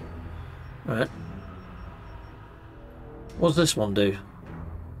 knackered. Alright. What does this one do?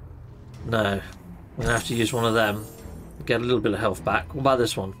 No. I'm going to have to use one of them. Get a little bit of health back. What about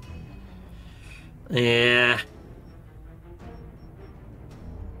this one? Yeah.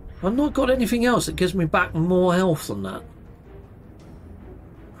 I've not got anything else that gives me back more health than that.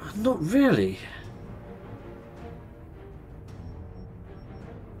 Not really.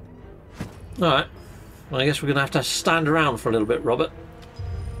 Alright. Well, I guess we're going to have to stand around for a little bit, Robert.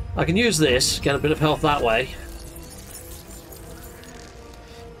 I can use this, get a bit of health that way.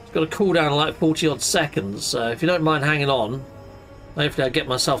 It's got a cooldown of like 40 odd seconds, so if you don't mind hanging on, hopefully I'll get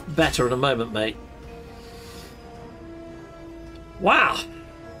myself better in a moment, mate. Wow!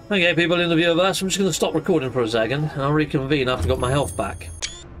 Okay, people in the viewerverse, I'm just going to stop recording for a second, and I'll reconvene after I've got my health back.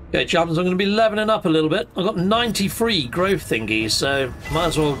 Okay, chums, I'm going to be leveling up a little bit. I've got 93 growth thingies, so might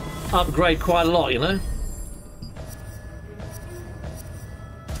as well upgrade quite a lot, you know?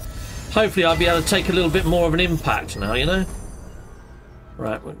 Hopefully I'll be able to take a little bit more of an impact now, you know?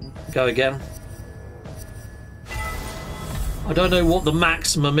 Right, we'll go again. I don't know what the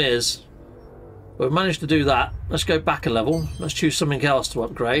maximum is, but we've managed to do that. Let's go back a level. Let's choose something else to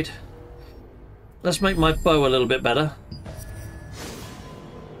upgrade. Let's make my bow a little bit better.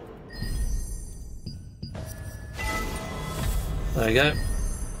 There we go.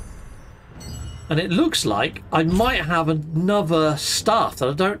 And it looks like I might have another staff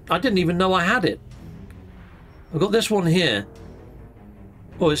that I didn't even know I had it. I've got this one here.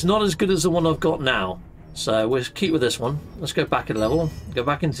 Oh, it's not as good as the one I've got now. So we'll keep with this one. Let's go back a level. Go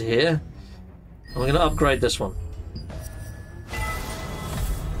back into here. And we're going to upgrade this one.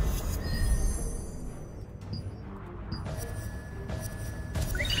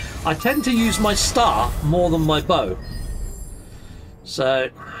 I tend to use my staff more than my bow. So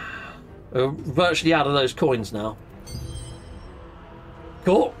we're virtually out of those coins now.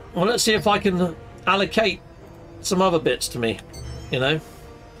 Cool. Well, let's see if I can allocate some other bits to me, you know.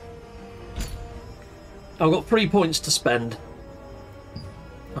 I've got 3 points to spend.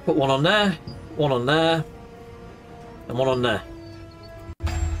 I put one on there, and one on there.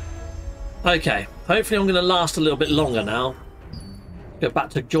 Okay, hopefully I'm going to last a little bit longer now. Go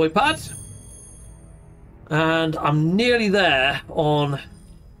back to joypad. And I'm nearly there on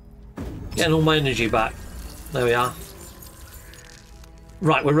getting all my energy back. There we are.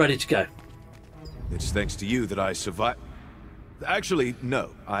 Right, we're ready to go. It's thanks to you that I survived. Actually, no.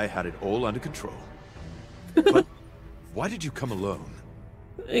 I had it all under control. But why did you come alone?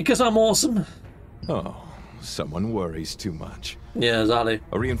 Because I'm awesome. Oh, someone worries too much. Yeah, exactly.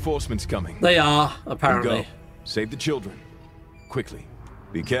 A reinforcement's coming. They are, apparently. Go. Save the children. Quickly.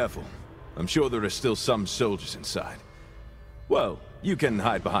 Be careful. I'm sure there are still some soldiers inside. Well, you can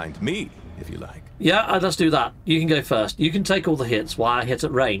hide behind me, if you like. Yeah, let's do that. You can go first. You can take all the hits while I hit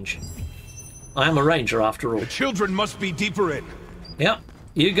at range. I am a ranger, after all. The children must be deeper in. Yep,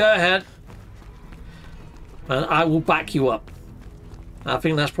 you go ahead. And I will back you up. I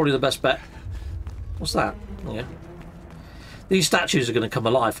think that's probably the best bet. What's that? Yeah. These statues are going to come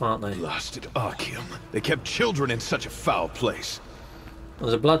alive, aren't they? Blasted Archeum. They kept children in such a foul place.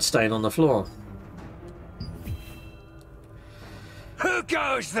 There's a blood stain on the floor. Who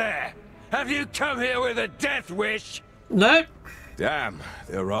goes there? Have you come here with a death wish? No. Damn,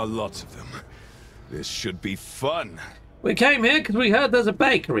 there are lots of them. This should be fun. We came here because we heard there's a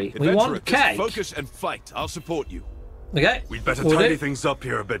bakery. We want cake. Focus and fight. I'll support you. Okay. We'd better tidy things up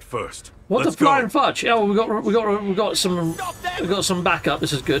here a bit first. What the flying fudge? Oh, we got some backup.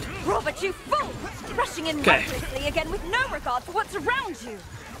 This is good. Robert, you fool! Rushing in recklessly again with no regard for what's around you.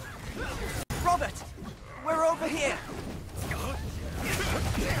 Robert, we're over here.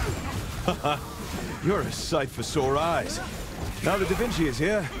 You're a sight for sore eyes. Now that Da Vinci is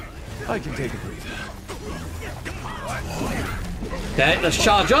here, I can take a breather. Okay, let's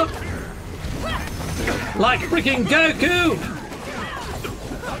charge up. Like freaking Goku!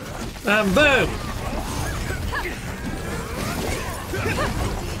 And boom!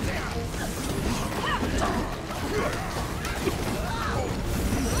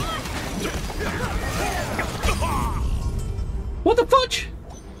 What the fudge?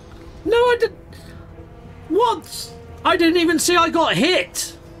 No, I didn't. What? I didn't even see I got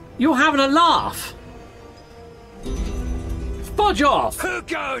hit. You're having a laugh. Fudge off! Who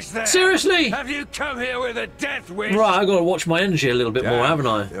goes there? Seriously? Have you come here with a death wish? Right, I've got to watch my energy a little bit more, haven't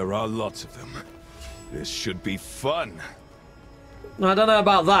I? There are lots of them. This should be fun. I don't know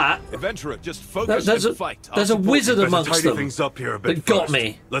about that. Adventurer, just focus and fight. There's a wizard amongst them things up here a bit that got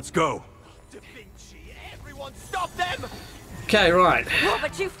me. Let's go. Da Vinci, everyone stop them! Okay, right.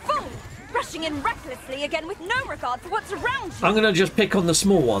 Robert, you fool! Rushing in recklessly again with no regard for what's around you. I'm going to just pick on the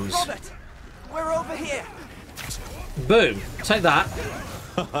small ones. Robert, we're over here. Boom. Take that.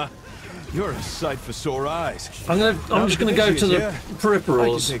 You're a sight for sore eyes. I'm just gonna go to the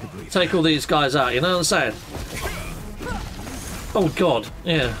peripherals. Take all these guys out, you know what I'm saying? Oh god,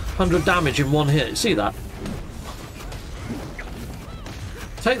 yeah. 100 damage in one hit. See that?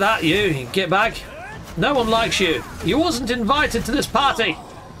 Take that, you. Get back. No one likes you. You wasn't invited to this party.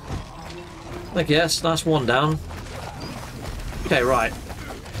 I guess that's one down. Okay, right.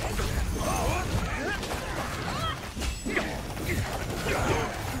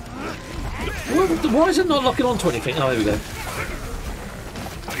 Why is it not locking onto anything? Oh, here we go.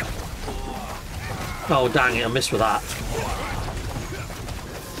 Oh, dang it, I missed with that.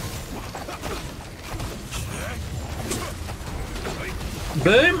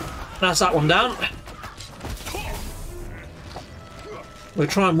 Boom! That's that one down. We'll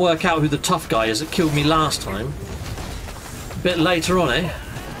try and work out who the tough guy is that killed me last time. A bit later on, eh?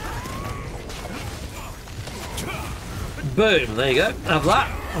 Boom, there you go. Have that.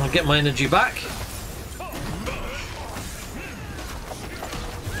 I'll get my energy back.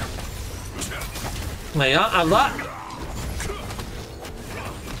 There you are, have that.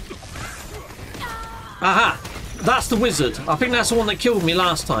 Aha! That's the wizard. I think that's the one that killed me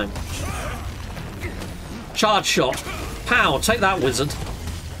last time. Charge shot. Pow! Take that, wizard.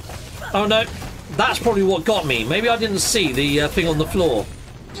 Oh no, that's probably what got me. Maybe I didn't see the thing on the floor.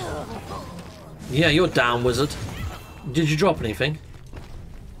 Yeah, you're down, wizard. Did you drop anything?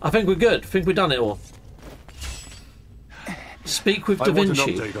 I think we're good. I think we've done it all. Speak with Da Vinci. I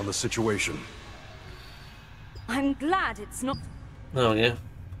want an update on the situation. I'm glad it's not... Oh, yeah.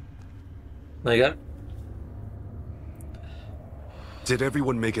 There you go. Did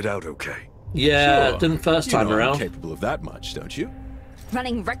everyone make it out okay? Yeah, Sure. didn't first time around. You're capable of that much, don't you?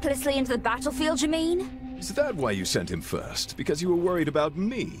 Running recklessly into the battlefield, you mean? Is that why you sent him first? Because you were worried about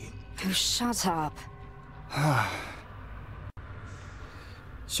me? Oh, shut up.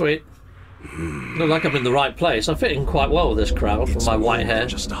 Sweet. Look like I'm in the right place. I'm fitting quite well with this crowd from my white hair.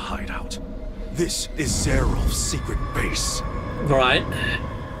 Just a hideout. This is Zerul's secret base. Right.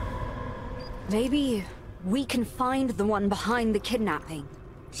 Maybe we can find the one behind the kidnapping.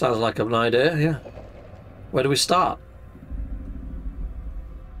 Sounds like an idea, yeah. Where do we start?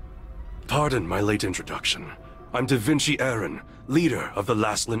 Pardon my late introduction. I'm Da Vinci Aaron, leader of the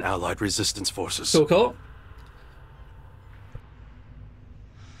Laslan Allied Resistance Forces. Cool, cool.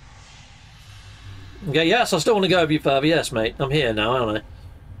 Okay, yes, I still want to go with you further. Yes, mate. I'm here now, aren't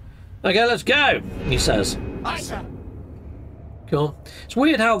I? Okay, let's go, he says. Aye, sir. Cool. It's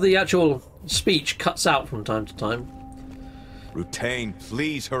weird how the actual speech cuts out from time to time. Rutain,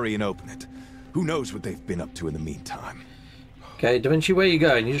 please hurry and open it. Who knows what they've been up to in the meantime. Okay, Da Vinci, where are you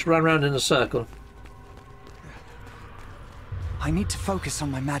going? You just run around in a circle. I need to focus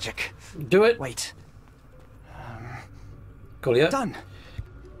on my magic. Do it. Wait. Coolio. Done.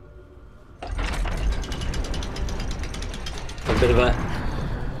 A bit of a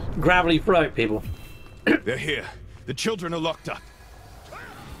gravelly throat, people. They're here. The children are locked up.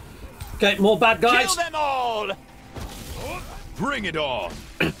 Okay, more bad guys. Kill them all! Bring it on,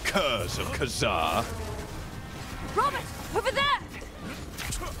 curs of Khazar. Robert, over there!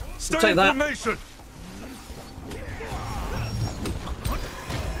 Stay Take in that. formation!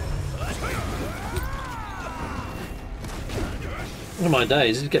 Oh my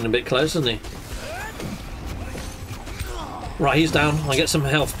days, he's getting a bit close, isn't he? Right, he's down. I'll get some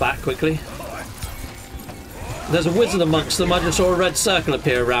health back quickly. There's a wizard amongst them. I just saw a red circle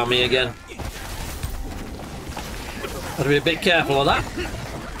appear around me again. Gotta be a bit careful of that.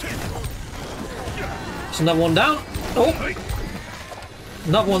 There's another one down. Oh!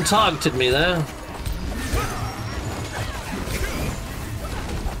 Another one targeted me there.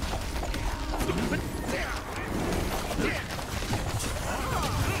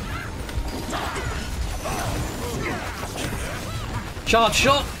 Charge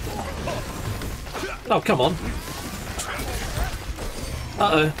shot. Oh, come on.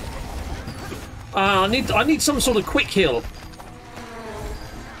 Uh-oh. I need some sort of quick heal.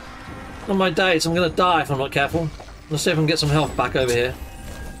 On my days, I'm gonna die if I'm not careful. Let's see if I can get some health back over here.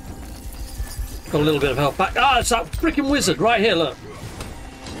 Got a little bit of health back. Ah, it's that freaking wizard right here, look.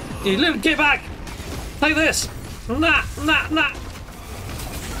 You little, get back! Take this! Nah.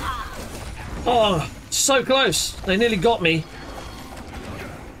 Oh, so close. They nearly got me.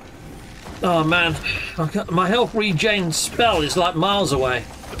 Oh man, my health regen spell is like miles away.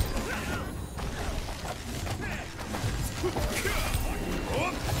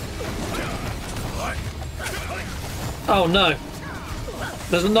 Oh no,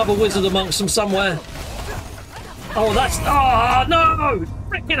 there's another wizard amongst them somewhere. Oh, that's... Oh no!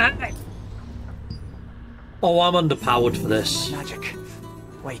 Freaking heck! Oh, I'm underpowered for this. Magic.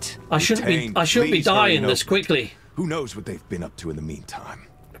 Wait. I shouldn't be dying this quickly. Who knows what they've been up to in the meantime?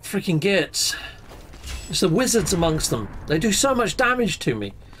 Freaking gits. It's the wizards amongst them. They do so much damage to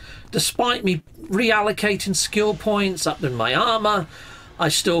me. Despite me reallocating skill points up in my armor, I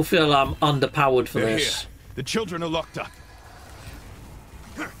still feel I'm underpowered for They're this. Here. The children are locked up.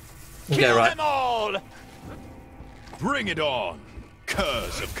 Okay, right. Them all! Bring it on,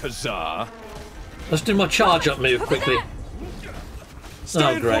 curs of Khazar. Let's do my charge up move quickly.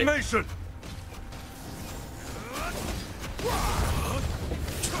 Stay in great. formation.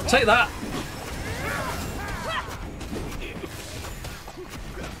 Take that.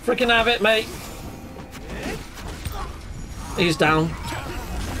 Freaking have it, mate. He's down.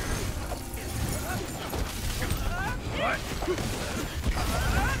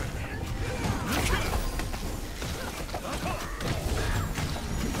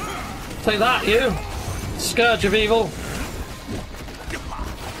 Take that, you. Scourge of evil.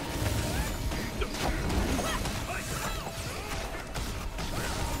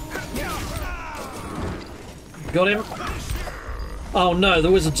 Got him. Oh no, the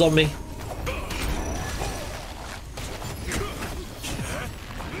wizard's on me.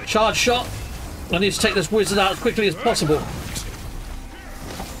 Charge shot. I need to take this wizard out as quickly as possible.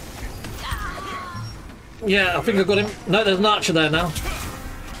 Yeah, I think I got him. No, there's an archer there now.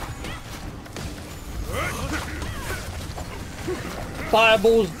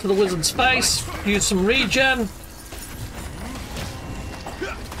 Fireballs to the wizard's face. Use some regen.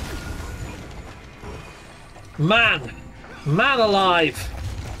 Man alive.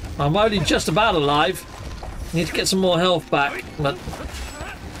 I'm only just about alive. Need to get some more health back, but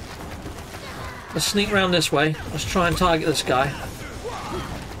let's sneak around this way. Let's try and target this guy.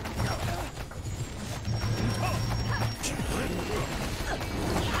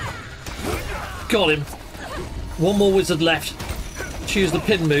 Got him. One more wizard left. Choose the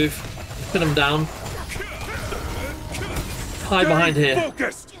pin move. Pin him down. Hide behind here.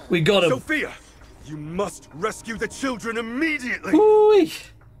 Focused. We got him. Sophia, you must rescue the children immediately. Ooh-wee.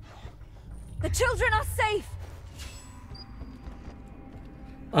 The children are safe.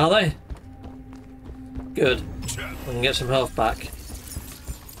 Are they? Good. We can get some health back.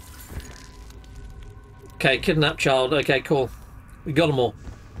 Okay, kidnapped child. Okay, cool. We got them all.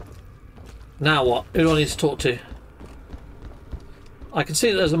 Now what? Who do I need to talk to? I can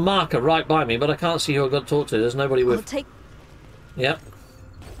see that there's a marker right by me, but I can't see who I've got to talk to. There's nobody with. I'll take... Yep.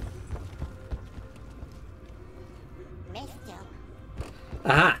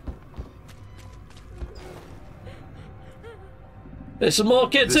 Aha! There's some more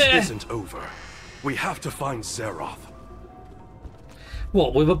kids this here! This isn't over. We have to find Zeroth.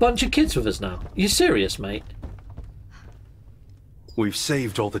 What, with a bunch of kids with us now? You serious, mate? We've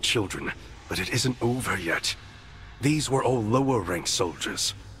saved all the children, but it isn't over yet. These were all lower-ranked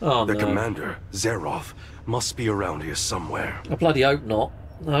soldiers. Oh, the no. commander, Zeroth, must be around here somewhere. I bloody hope not.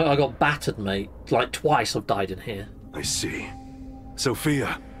 I got battered, mate. Like twice I've died in here. I see.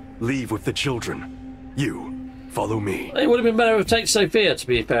 Sophia, leave with the children. You, follow me. It would have been better if I take Sophia, to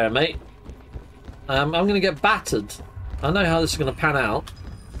be fair, mate. I'm going to get battered. I know how this is going to pan out.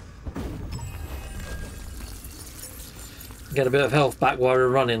 Get a bit of health back while we're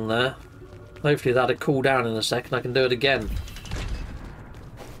running there. Hopefully that'll cool down in a second. I can do it again.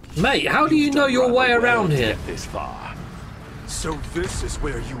 Mate, how do you know your way around here? This far. So this is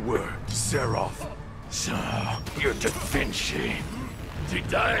where you were, Zeroth. So, you're Da Vinci.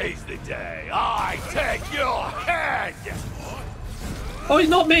 Today's the day I take your head! Oh, it's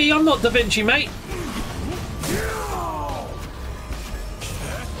not me. I'm not Da Vinci, mate.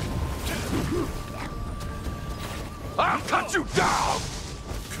 I'll cut you down!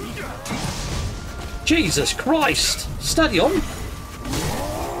 Jesus Christ. Steady on.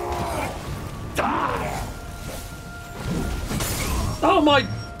 Oh my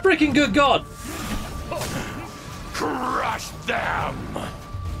freaking good God. Crush them!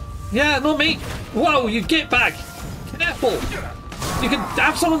 Yeah, not me. Whoa, you get back. Careful. You can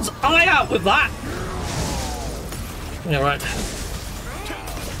have someone's eye out with that. Yeah, right.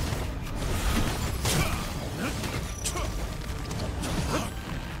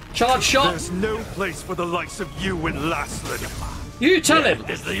 Charge shot. There's no place for the likes of you in Laslan. You tell him. Death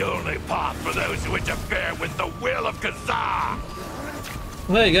is the only path for those who interfere with the will of Khazar.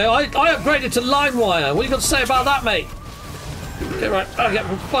 There you go. I upgraded to line wire. What you got to say about that, mate? Okay, right. I'll get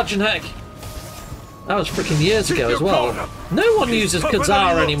fudging heck. That was freaking years ago as well. No one uses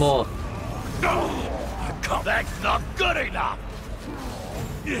Khazar anymore. That's not good enough.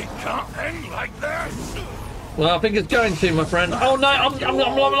 You can't hang like this. Well, I think it's going to, my friend. Oh no! I'm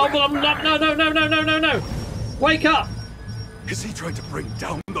no! Wake up! Is he trying to bring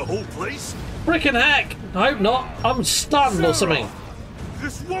down the whole place? Frickin' heck! I hope not. I'm stunned or something.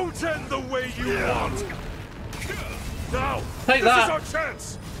 This won't end the way you want. Now, take that. This is our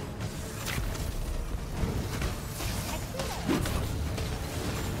chance.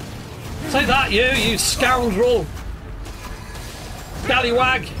 Take that, you scoundrel!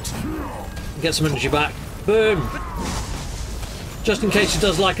 Scallywag! Get some energy back. Boom! Just in case he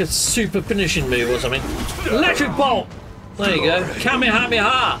does like a super finishing move or something. Electric bolt! There you go.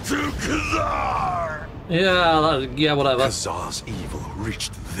 Kamehameha! Yeah, whatever. Kazar's evil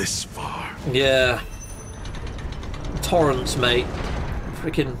reached this far. Yeah. Torrents, mate.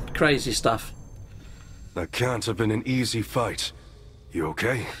 Freaking crazy stuff. That can't have been an easy fight. You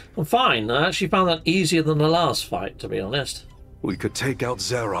okay? I'm fine. I actually found that easier than the last fight, to be honest. We could take out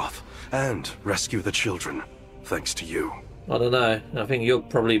Zeroth and rescue the children, thanks to you. I don't know. I think you're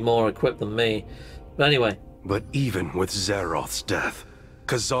probably more equipped than me. But anyway. But even with Zeroth's death,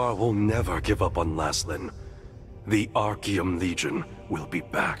 Kazar will never give up on Laslin. The Archeum Legion will be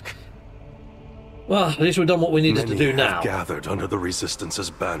back. Well, at least we've done what we needed to do now. Many have gathered under the Resistance's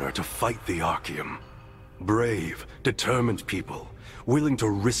banner to fight the Archeum. Brave, determined people, willing to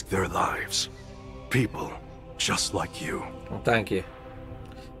risk their lives. People just like you. Well, thank you.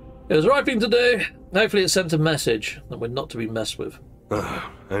 It was the right thing to do. Hopefully it sent a message that we're not to be messed with.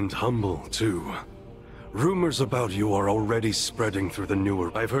 And humble, too. Rumors about you are already spreading through the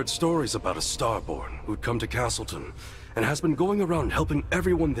newer... I've heard stories about a Starborn who'd come to Castleton and has been going around helping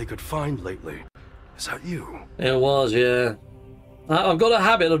everyone they could find lately. Is that you? It was, yeah. I've got a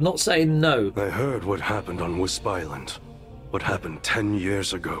habit of not saying no. I heard what happened on Wisp Island. What happened 10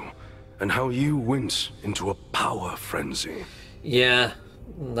 years ago. And how you went into a power frenzy. Yeah.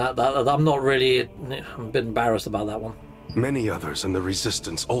 I'm not really... I'm a bit embarrassed about that one. Many others in the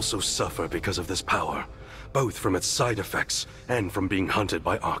Resistance also suffer because of this power. Both from its side effects and from being hunted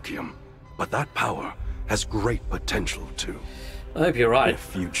by Archeum. But that power has great potential too. I hope you're right.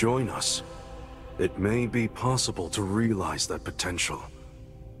 If you join us, it may be possible to realize that potential.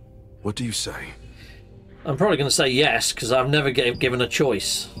 What do you say? I'm probably going to say yes, because I've never given a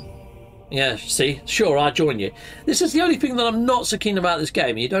choice. Yeah, see? Sure, I'll join you. This is the only thing that I'm not so keen about this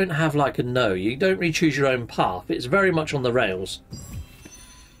game. You don't have, like, a no. You don't really choose your own path. It's very much on the rails.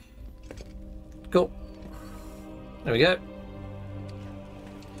 Cool. There we go.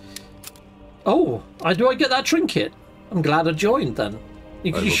 Oh, do I get that trinket? I'm glad I joined, then.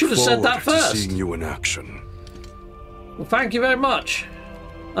 You should have said that first. Seeing you in action. Well, thank you very much.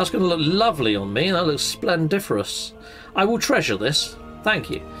 That's going to look lovely on me. That looks splendiferous. I will treasure this. Thank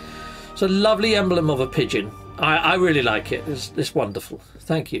you. It's a lovely emblem of a pigeon. I really like it. It's wonderful.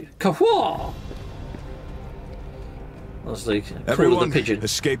 Thank you. Kahwa! That's the call of the pigeon.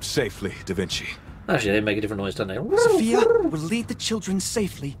 Escaped safely, Da Vinci. Actually, they make a different noise, don't they? Sophia will lead the children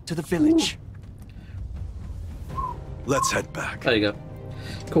safely to the village. Let's head back. There you go.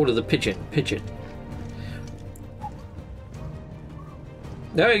 Call of the pigeon. Pigeon.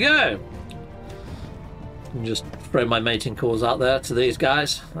 There we go. I'm just throw my mating calls out there to these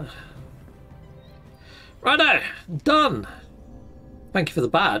guys. Righto, done. Thank you for the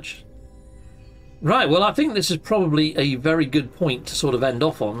badge. Right, well, I think this is probably a very good point to sort of end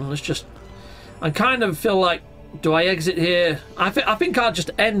off on. Let's just... I kind of feel like, do I exit here? I think I'll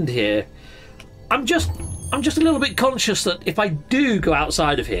just end here. I'm just a little bit conscious that if I do go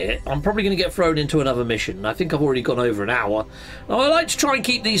outside of here, I'm probably going to get thrown into another mission. I think I've already gone over an hour. Now, I like to try and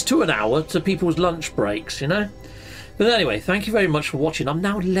keep these to an hour to people's lunch breaks, you know? But anyway, thank you very much for watching. I'm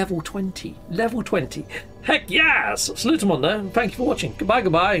now level 20. Level 20. Heck yes! Salutamondo. Thank you for watching. Goodbye,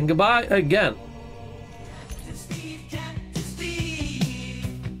 goodbye, and goodbye again.